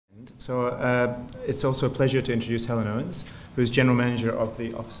So it's also a pleasure to introduce Helen Owens, who is General Manager of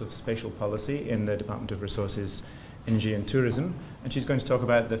the Office of Spatial Policy in the Department of Resources, Energy and Tourism, and she's going to talk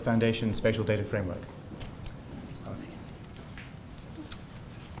about the Foundation Spatial Data Framework.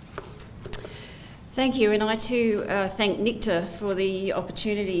 Thank you, and I too thank NICTA for the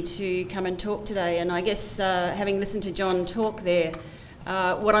opportunity to come and talk today. And I guess having listened to John talk there,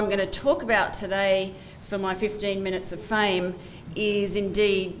 what I'm going to talk about today for my 15 minutes of fame is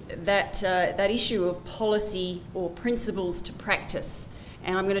indeed that issue of policy or principles to practice.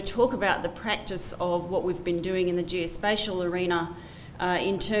 And I'm going to talk about the practice of what we've been doing in the geospatial arena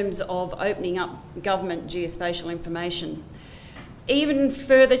in terms of opening up government geospatial information. Even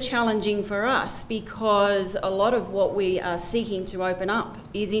further challenging for us, because a lot of what we are seeking to open up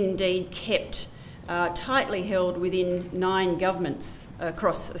is indeed kept tightly held within 9 governments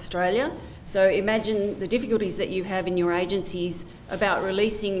across Australia. So imagine the difficulties that you have in your agencies about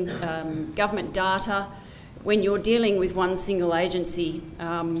releasing government data when you're dealing with one single agency.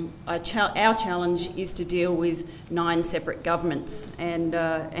 Our challenge is to deal with 9 separate governments, and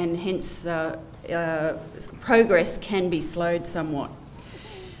hence progress can be slowed somewhat.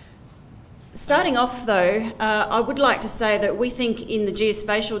 Starting off though, I would like to say that we think in the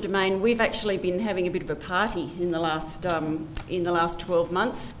geospatial domain we've actually been having a bit of a party in the last 12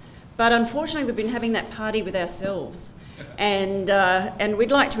 months, but unfortunately we've been having that party with ourselves, and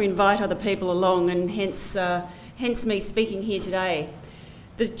we'd like to invite other people along, and hence me speaking here today.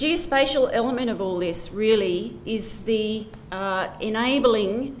 The geospatial element of all this really is the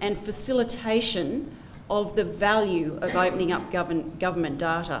enabling and facilitation of the value of opening up government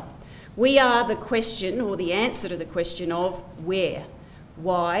data. We are the question, or the answer to the question of where,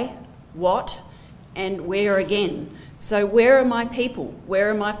 why, what, and where again. So where are my people? Where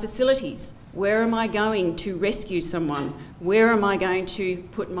are my facilities? Where am I going to rescue someone? Where am I going to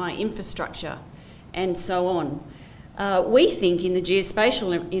put my infrastructure? And so on. We think in the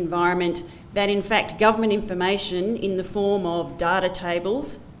geospatial environment that in fact government information in the form of data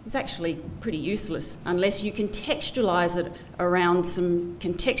tables is actually pretty useless unless you contextualise it around some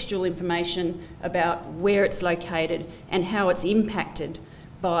contextual information about where it's located and how it's impacted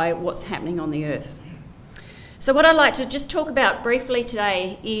by what's happening on the earth. So what I'd like to just talk about briefly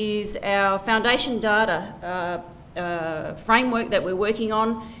today is our foundation data framework that we're working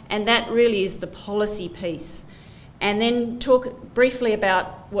on, and that really is the policy piece. And then talk briefly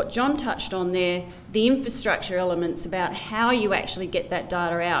about what John touched on there, the infrastructure elements about how you actually get that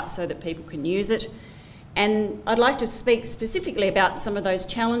data out so that people can use it. And I'd like to speak specifically about some of those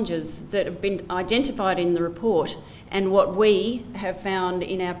challenges that have been identified in the report and what we have found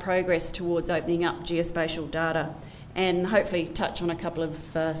in our progress towards opening up geospatial data, and hopefully touch on a couple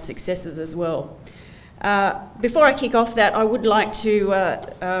of successes as well. Before I kick off that, I would like to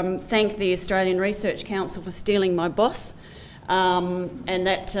thank the Australian Research Council for stealing my boss, and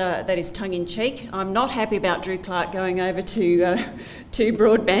that is tongue-in-cheek. I'm not happy about Drew Clark going over to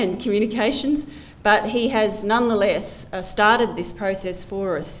broadband communications, but he has nonetheless started this process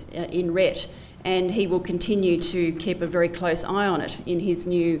for us in RET, and he will continue to keep a very close eye on it in his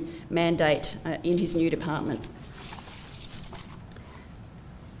new mandate, in his new department.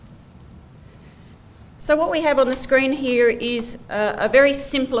 So what we have on the screen here is a very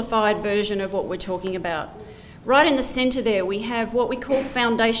simplified version of what we're talking about. Right in the centre there we have what we call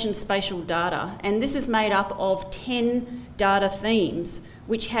foundation spatial data, and this is made up of 10 data themes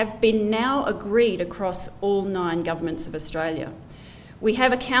which have been now agreed across all 9 governments of Australia. We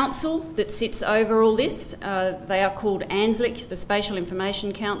have a council that sits over all this. They are called ANZLIC, the Spatial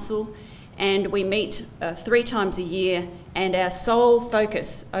Information Council, and we meet 3 times a year, and our sole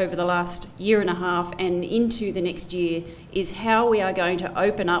focus over the last year and a half and into the next year is how we are going to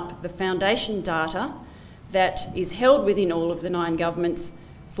open up the foundation data that is held within all of the 9 governments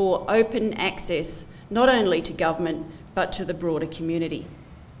for open access, not only to government but to the broader community.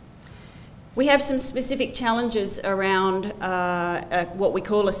 We have some specific challenges around what we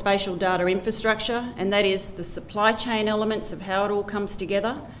call a spatial data infrastructure, and that is the supply chain elements of how it all comes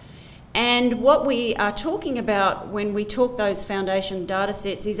together. And what we are talking about when we talk those foundation data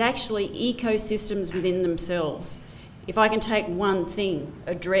sets is actually ecosystems within themselves. If I can take one thing,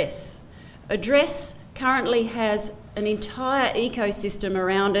 address. Address currently has an entire ecosystem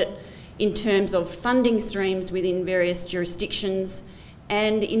around it in terms of funding streams within various jurisdictions,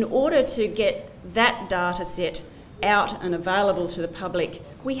 and in order to get that data set out and available to the public,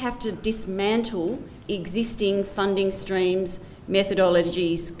 we have to dismantle existing funding streams,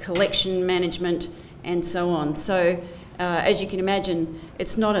 methodologies, collection management, and so on. So, as you can imagine,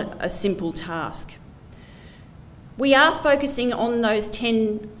 it's not a simple task. We are focusing on those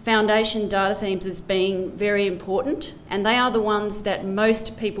 10 foundation data themes as being very important, and they are the ones that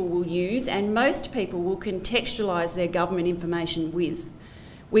most people will use and most people will contextualise their government information with.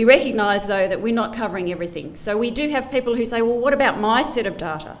 We recognise, though, that we're not covering everything. So we do have people who say, well, what about my set of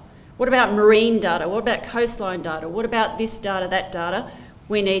data? What about marine data? What about coastline data? What about this data, that data?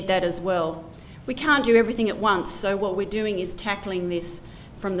 We need that as well. We can't do everything at once, so what we're doing is tackling this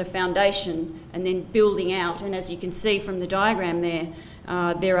from the foundation and then building out. And as you can see from the diagram there,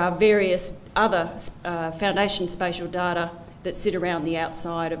 there are various other foundation spatial data that sit around the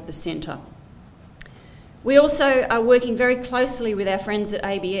outside of the centre. We also are working very closely with our friends at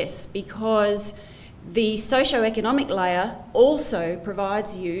ABS because the socio-economic layer also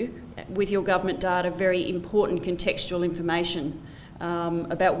provides you, with your government data, very important contextual information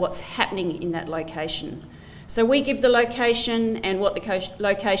about what's happening in that location. So we give the location and what the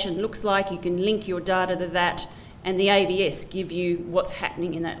location looks like. You can link your data to that, and the ABS give you what's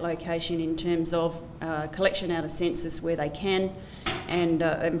happening in that location in terms of collection out of census where they can, and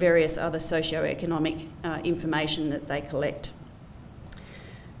various other socio-economic information that they collect.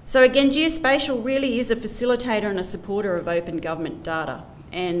 So again, geospatial really is a facilitator and a supporter of open government data,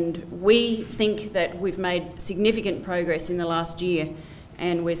 and we think that we've made significant progress in the last year,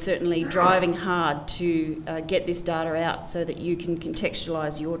 and we're certainly driving hard to get this data out so that you can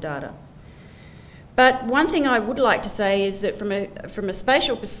contextualise your data. But one thing I would like to say is that from a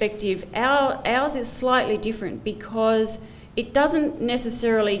spatial perspective, ours is slightly different because it doesn't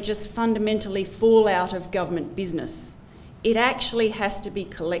necessarily just fundamentally fall out of government business. It actually has to be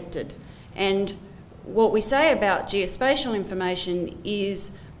collected. And what we say about geospatial information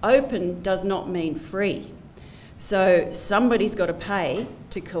is open does not mean free. So somebody's got to pay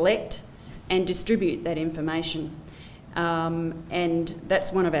to collect and distribute that information. And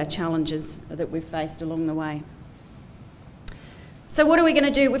that's one of our challenges that we've faced along the way. So what are we going to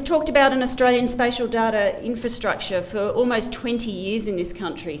do? We've talked about an Australian spatial data infrastructure for almost 20 years in this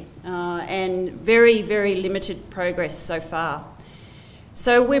country, and very, very limited progress so far.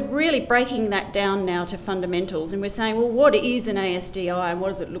 So we're really breaking that down now to fundamentals, and we're saying, well, what is an ASDI and what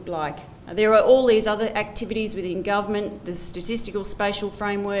does it look like? There are all these other activities within government, the statistical spatial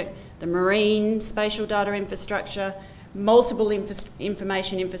framework, the marine spatial data infrastructure, multiple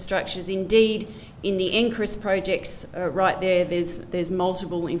information infrastructures. Indeed, in the NCRIS projects right there, there's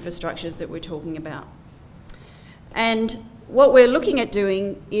multiple infrastructures that we're talking about. And what we're looking at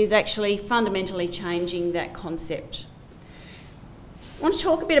doing is actually fundamentally changing that concept. I want to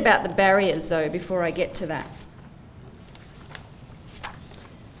talk a bit about the barriers, though, before I get to that.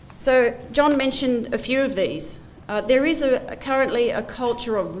 So John mentioned a few of these. There is currently a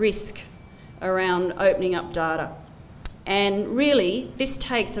culture of risk around opening up data. And really, this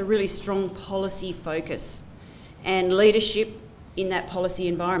takes a really strong policy focus and leadership in that policy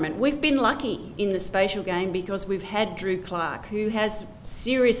environment. We've been lucky in the spatial game because we've had Drew Clark, who has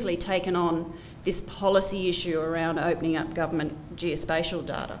seriously taken on this policy issue around opening up government geospatial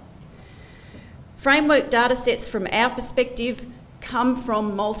data. Framework data sets from our perspective come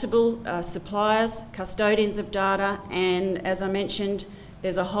from multiple suppliers, custodians of data, and as I mentioned,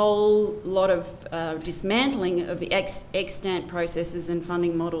 there's a whole lot of dismantling of the extant processes and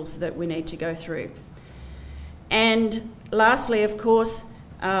funding models that we need to go through. And lastly, of course,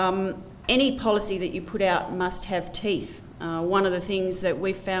 any policy that you put out must have teeth. One of the things that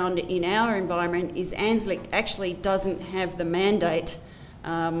we've found in our environment is ANZLIC actually doesn't have the mandate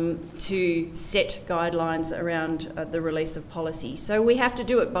to set guidelines around the release of policy. So we have to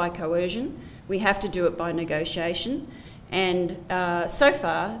do it by coercion, we have to do it by negotiation, and so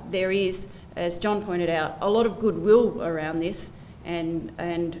far there is, as John pointed out, a lot of goodwill around this,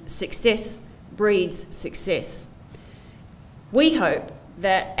 and success breeds success. We hope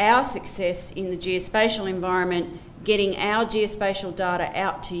that our success in the geospatial environment, getting our geospatial data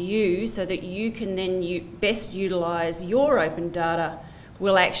out to you so that you can then best utilise your open data,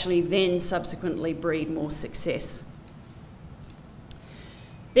 will actually then subsequently breed more success.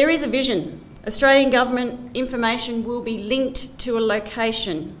 There is a vision. Australian government information will be linked to a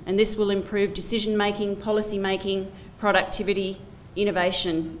location, and this will improve decision making, policy making, productivity,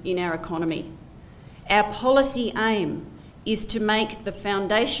 innovation in our economy. Our policy aim is to make the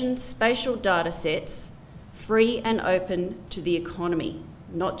foundation spatial data sets free and open to the economy,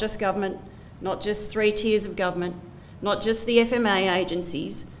 not just government, not just 3 tiers of government, not just the FMA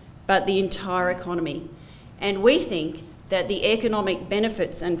agencies, but the entire economy. And we think that the economic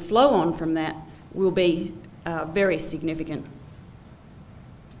benefits and flow on from that will be very significant.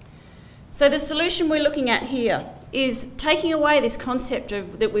 So the solution we're looking at here is taking away this concept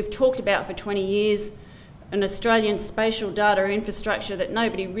of that we've talked about for 20 years, an Australian spatial data infrastructure that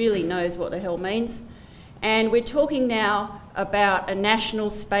nobody really knows what the hell means. And we're talking now about a national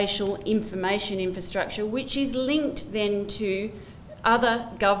spatial information infrastructure, which is linked then to other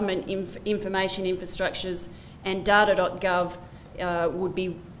government information infrastructures, and data.gov would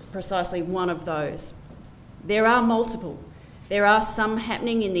be precisely one of those. There are multiple. There are some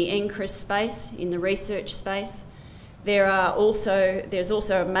happening in the NCRIS space, in the research space. There's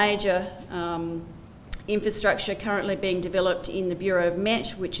also a major infrastructure currently being developed in the Bureau of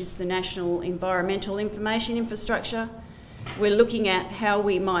Met, which is the National Environmental Information Infrastructure. We're looking at how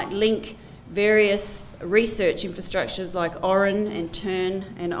we might link various research infrastructures like ORIN and TERN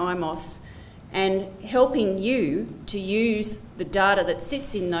and IMOS, and helping you to use the data that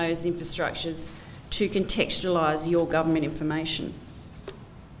sits in those infrastructures to contextualise your government information.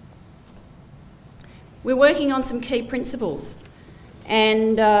 We're working on some key principles,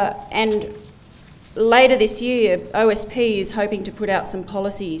 and later this year, OSP is hoping to put out some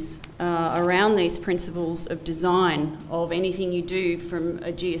policies around these principles of design of anything you do from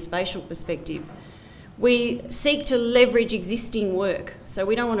a geospatial perspective. We seek to leverage existing work, so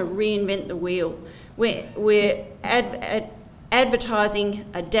we don't want to reinvent the wheel. We're advertising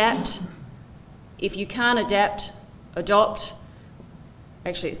adapt. If you can't adapt, adopt.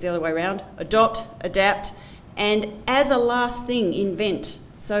 Actually, it's the other way around. Adopt, adapt, and as a last thing, invent.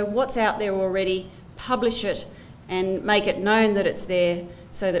 So what's out there already, publish it and make it known that it's there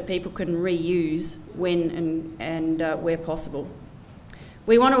so that people can reuse when and where possible.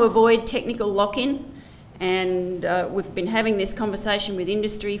 We want to avoid technical lock-in, and we've been having this conversation with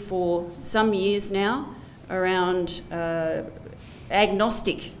industry for some years now around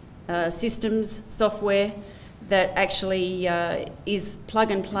agnostic systems, software that actually is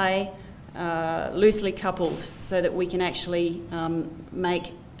plug and play, loosely coupled, so that we can actually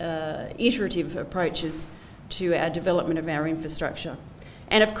make iterative approaches to our development of our infrastructure.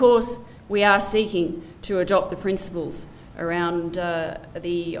 And of course, we are seeking to adopt the principles around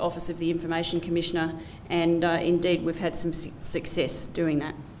the Office of the Information Commissioner, and indeed we've had some success doing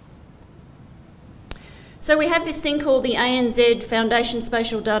that. So we have this thing called the ANZ Foundation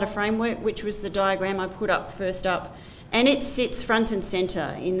Spatial Data Framework, which was the diagram I put up first up, and it sits front and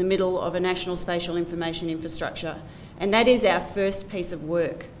centre in the middle of a national spatial information infrastructure, and that is our first piece of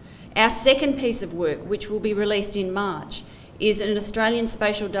work. Our second piece of work, which will be released in March, is an Australian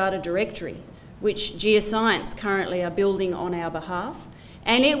Spatial Data Directory, which Geoscience currently are building on our behalf,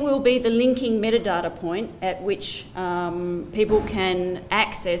 and it will be the linking metadata point at which people can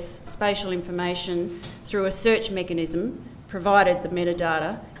access spatial information through a search mechanism, provided the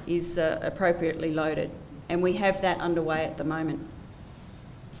metadata is appropriately loaded. And we have that underway at the moment.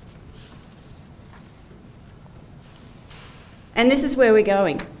 And this is where we're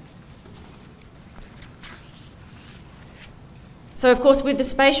going. So of course, with the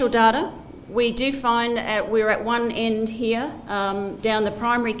spatial data, we do find we're at one end here, down the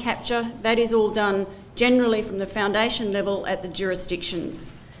primary capture. That is all done generally from the foundation level at the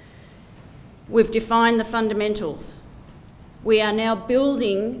jurisdictions. We've defined the fundamentals. We are now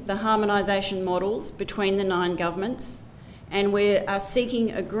building the harmonisation models between the 9 governments, and we are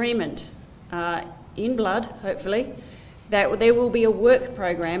seeking agreement, in blood, hopefully, that there will be a work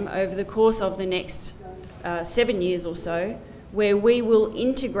program over the course of the next 7 years or so, where we will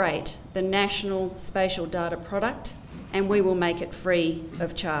integrate the national spatial data product and we will make it free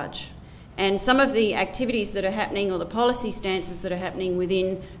of charge. And some of the activities that are happening, or the policy stances that are happening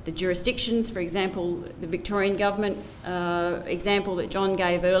within the jurisdictions, for example, the Victorian government example that John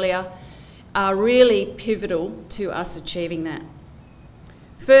gave earlier, are really pivotal to us achieving that.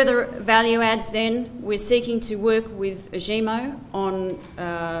 Further value adds then, we're seeking to work with AGIMO on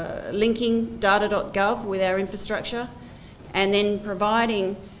linking data.gov with our infrastructure, and then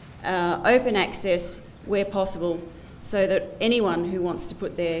providing open access where possible, so that anyone who wants to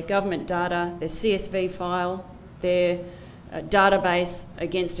put their government data, their CSV file, their database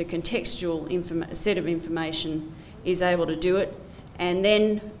against a contextual set of information is able to do it. And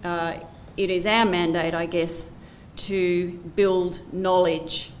then it is our mandate, I guess, to build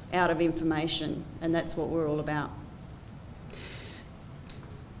knowledge out of information, and that's what we're all about.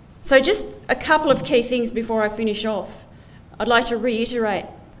 So just a couple of key things before I finish off. I'd like to reiterate,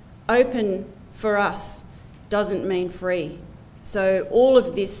 open for us doesn't mean free. So all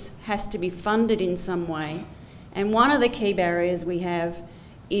of this has to be funded in some way. And one of the key barriers we have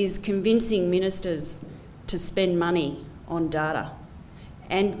is convincing ministers to spend money on data,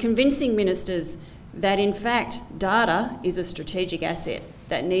 and convincing ministers that in fact data is a strategic asset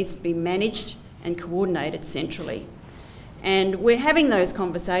that needs to be managed and coordinated centrally. And we're having those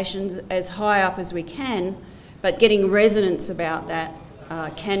conversations as high up as we can, but getting resonance about that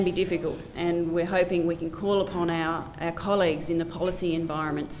can be difficult. And we're hoping we can call upon our colleagues in the policy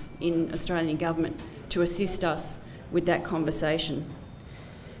environments in Australian government to assist us with that conversation.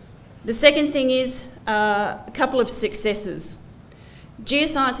 The second thing is a couple of successes.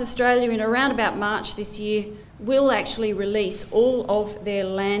 Geoscience Australia, in around about March this year, will actually release all of their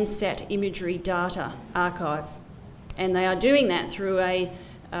Landsat imagery data archive. And they are doing that through a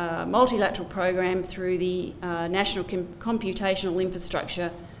multilateral program through the National Computational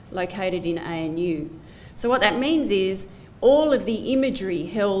Infrastructure located in ANU. So what that means is all of the imagery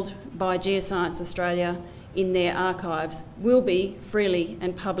held by Geoscience Australia in their archives will be freely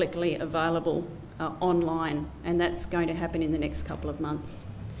and publicly available online, and that's going to happen in the next couple of months.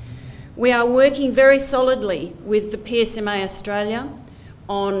 We are working very solidly with the PSMA Australia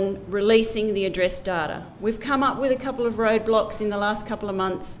on releasing the address data. We've come up with a couple of roadblocks in the last couple of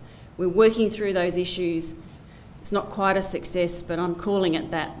months. We're working through those issues. It's not quite a success, but I'm calling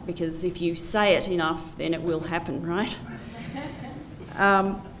it that because if you say it enough, then it will happen, right?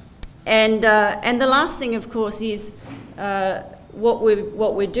 And the last thing, of course, is what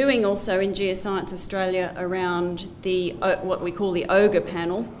we're doing also in Geoscience Australia around the what we call the OGA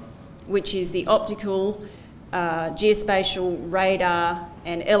panel, which is the optical, geospatial, radar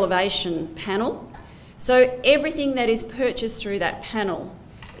and elevation panel. So everything that is purchased through that panel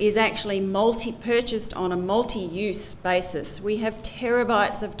is actually purchased on a multi-use basis. We have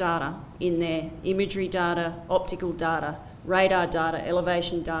terabytes of data in there, imagery data, optical data, radar data,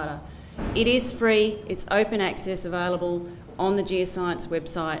 elevation data. It is free, it's open access available on the Geoscience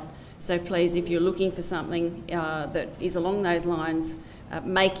website. So please, if you're looking for something that is along those lines,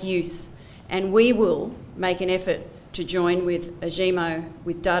 make use. And we will make an effort to join with AGIMO,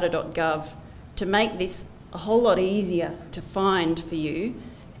 with data.gov, to make this a whole lot easier to find for you.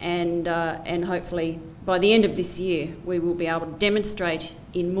 And hopefully by the end of this year, we will be able to demonstrate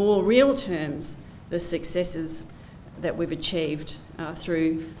in more real terms the successes that we've achieved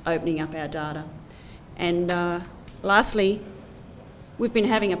through opening up our data. And lastly, we've been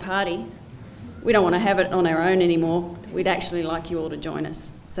having a party. We don't want to have it on our own anymore. We'd actually like you all to join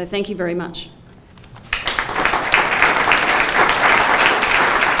us. So thank you very much.